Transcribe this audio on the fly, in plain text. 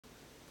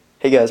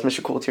Hey guys,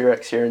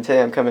 MrCooltrex here, and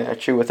today I'm coming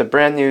at you with a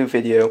brand new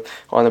video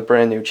on a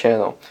brand new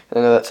channel. And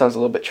I know that sounds a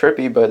little bit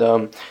trippy, but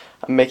I'm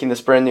making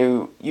this brand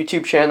new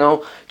YouTube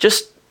channel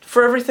just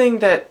for everything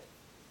that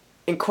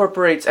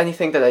incorporates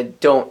anything that I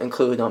don't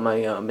include on my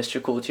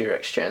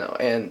MrCooltrex channel.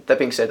 And that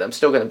being said, I'm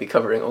still going to be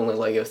covering only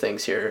LEGO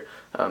things here,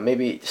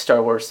 maybe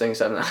Star Wars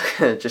things. I'm not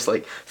going to just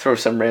like throw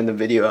some random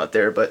video out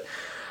there, but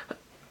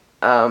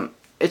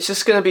it's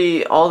just going to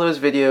be all those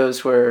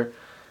videos where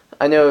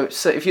I know,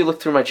 so if you look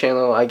through my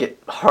channel, I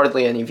get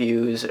hardly any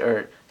views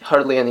or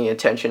hardly any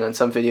attention on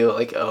some video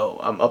like, oh,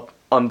 I'm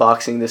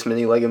unboxing this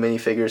many LEGO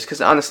minifigures, because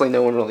honestly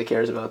no one really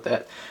cares about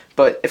that.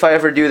 But if I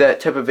ever do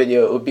that type of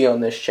video, it would be on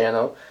this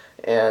channel,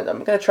 and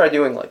I'm going to try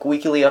doing like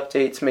weekly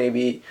updates,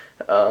 maybe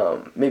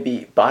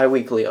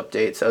bi-weekly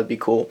updates. That would be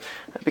cool,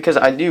 because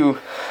I do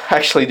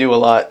actually do a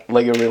lot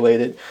LEGO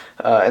related,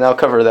 and I'll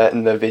cover that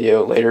in the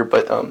video later,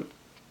 but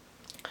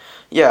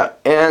yeah,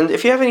 and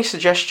if you have any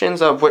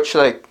suggestions of what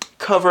should I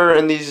cover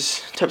in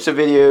these types of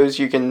videos,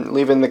 you can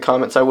leave in the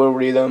comments. I will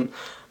read them.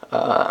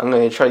 I'm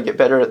going to try to get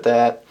better at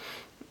that.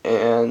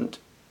 And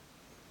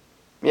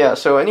yeah,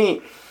 so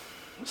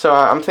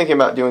I'm thinking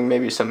about doing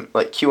maybe some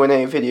like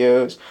Q&A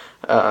videos.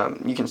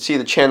 You can see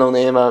the channel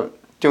name. I'm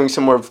doing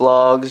some more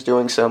vlogs,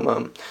 doing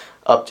some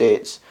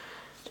updates,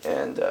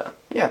 and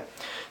yeah.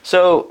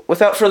 So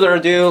without further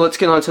ado, let's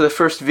get on to the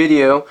first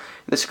video.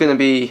 This is going to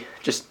be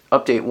just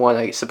update 1,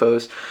 I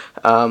suppose.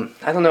 I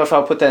don't know if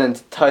I'll put that in the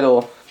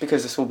title,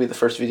 because this will be the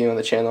first video on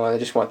the channel, and I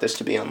just want this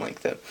to be on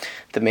like the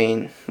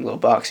main little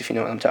box, if you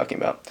know what I'm talking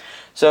about.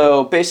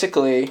 So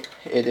basically,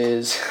 it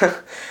is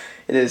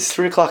it is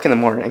 3 o'clock in the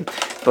morning,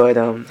 but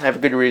I have a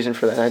good reason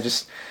for that.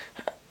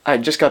 I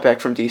just got back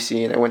from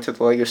DC, and I went to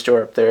the LEGO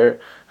store up there.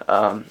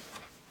 I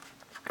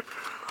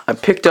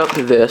picked up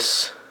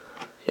this.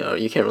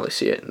 You can't really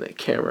see it in the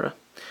camera,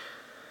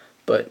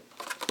 but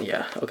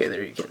yeah, okay,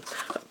 there you can.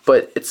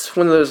 But it's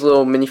one of those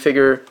little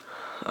minifigure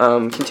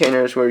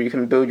containers where you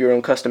can build your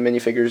own custom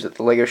minifigures at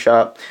the LEGO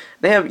shop.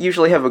 They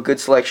usually have a good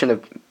selection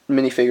of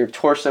minifigure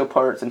torso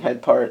parts and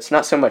head parts,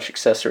 not so much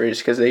accessories,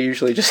 because they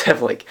usually just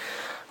have like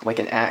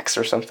an axe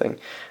or something.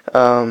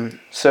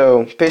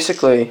 So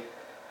basically,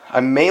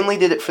 I mainly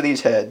did it for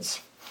these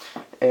heads,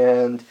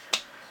 and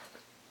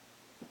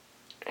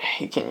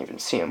you can't even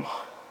see them.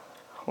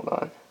 Hold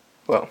on.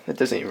 Well, it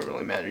doesn't even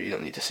really matter, you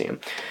don't need to see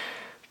them.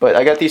 But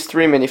I got these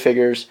 3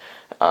 minifigures.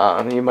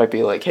 You might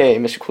be like, hey,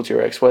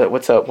 MrCooltrex,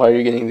 what's up? Why are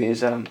you getting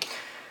these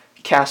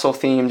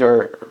castle-themed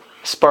or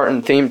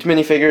Spartan-themed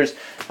minifigures?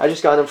 I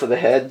just got them for the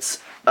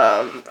heads.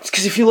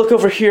 Because if you look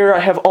over here, I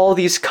have all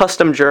these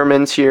custom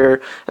Germans here,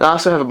 and I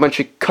also have a bunch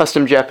of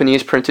custom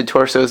Japanese printed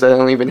torsos that I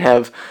don't even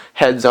have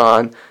heads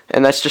on.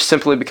 And that's just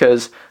simply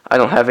because I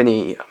don't have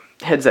any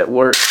heads that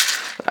work.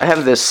 I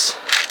have this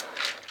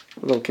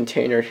little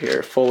container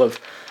here full of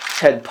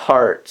head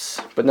parts,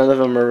 but none of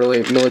them are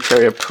really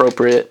military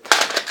appropriate.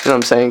 You know what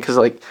I'm saying? Because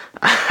like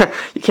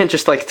you can't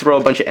just like throw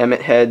a bunch of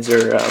Emmett heads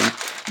or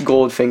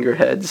Goldfinger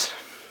heads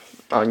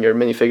on your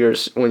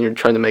minifigures when you're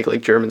trying to make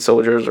like German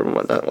soldiers or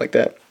whatnot like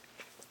that.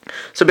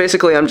 So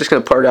basically, I'm just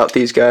gonna part out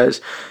these guys.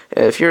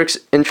 And if you're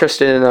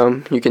interested in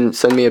them, you can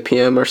send me a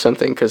PM or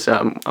something, because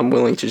I'm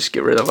willing to just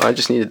get rid of them. I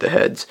just needed the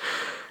heads,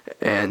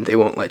 and they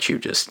won't let you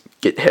just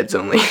get heads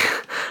only.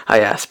 I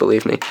asked,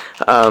 believe me.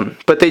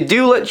 But they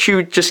do let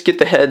you just get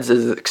the heads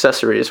as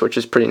accessories, which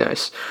is pretty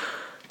nice.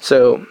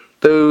 So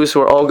those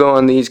will all go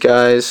on these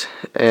guys,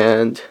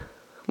 and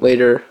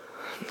later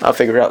I'll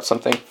figure out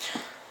something.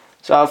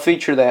 So I'll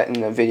feature that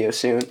in a video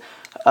soon.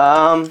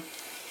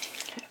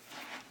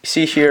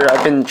 See here,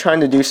 I've been trying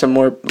to do some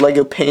more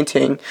LEGO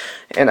painting,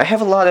 and I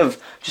have a lot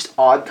of just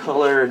odd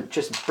color,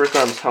 just Brick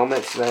Arms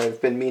helmets that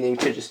I've been meaning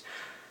to just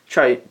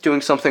try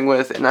doing something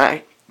with, and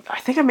I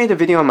think I made a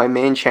video on my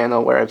main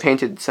channel where I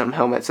painted some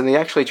helmets, and they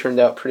actually turned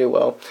out pretty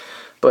well.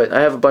 But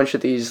I have a bunch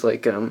of these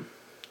like German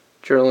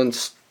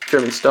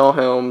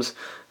Stahlhelms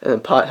and then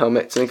pot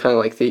helmets, and kind of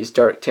like these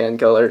dark tan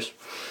colors.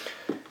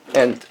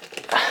 And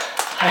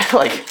I have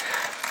like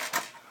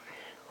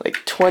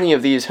 20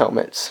 of these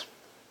helmets.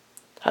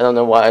 I don't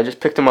know why. I just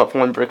picked them up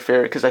one brick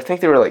fair because I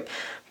think they were like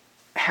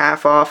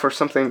half off or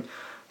something,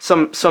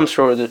 some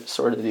sort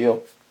of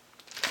deal.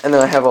 And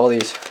then I have all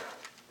these.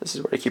 This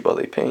is where I keep all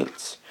the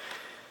paints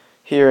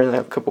here, and I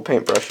have a couple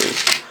paint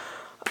brushes.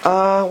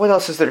 What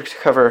else is there to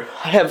cover?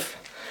 If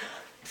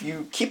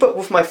you keep up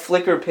with my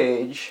Flickr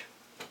page,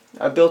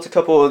 I built a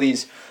couple of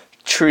these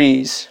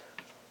trees.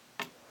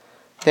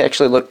 They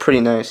actually look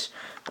pretty nice.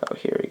 Oh,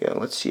 here we go.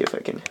 Let's see if I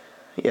can.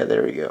 Yeah,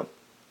 there we go.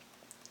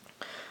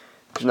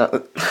 There's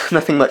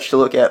nothing much to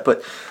look at,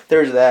 but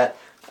there's that.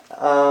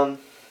 Yeah,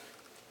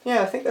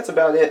 I think that's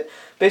about it.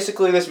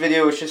 Basically, this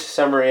video is just a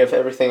summary of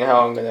everything,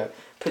 how I'm gonna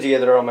put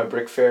together all my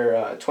Brick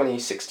Fair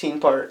 2016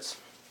 parts.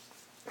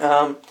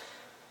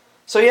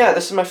 So yeah,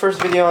 this is my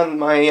first video on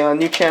my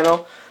new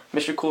channel,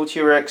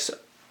 MrCooltrex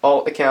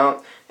alt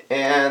account,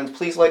 and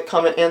please like,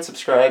 comment, and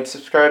subscribe.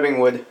 Subscribing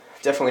would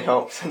definitely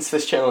help, since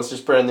this channel is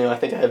just brand new. I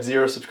think I have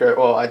 0 subscribers.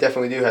 Well, I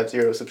definitely do have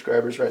 0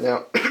 subscribers right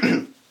now.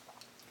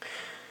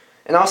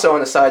 And also,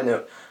 on a side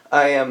note,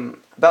 I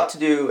am about to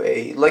do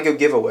a Lego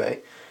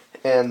giveaway,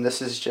 and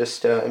this is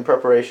just in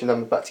preparation.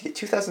 I'm about to get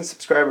 2,000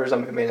 subscribers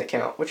on my main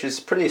account, which is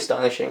pretty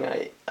astonishing.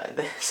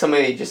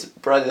 Somebody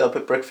just brought it up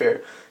at Brick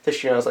Fair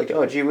this year, and I was like,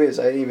 oh gee whiz,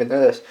 I didn't even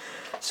know this.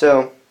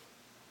 So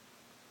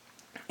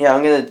yeah,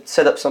 I'm gonna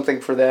set up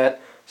something for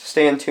that. So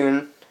stay in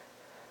tune,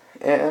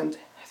 and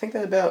I think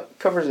that about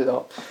covers it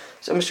all.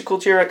 So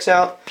MrCooltrex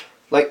out.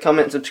 Like,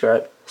 comment, and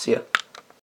subscribe. See ya.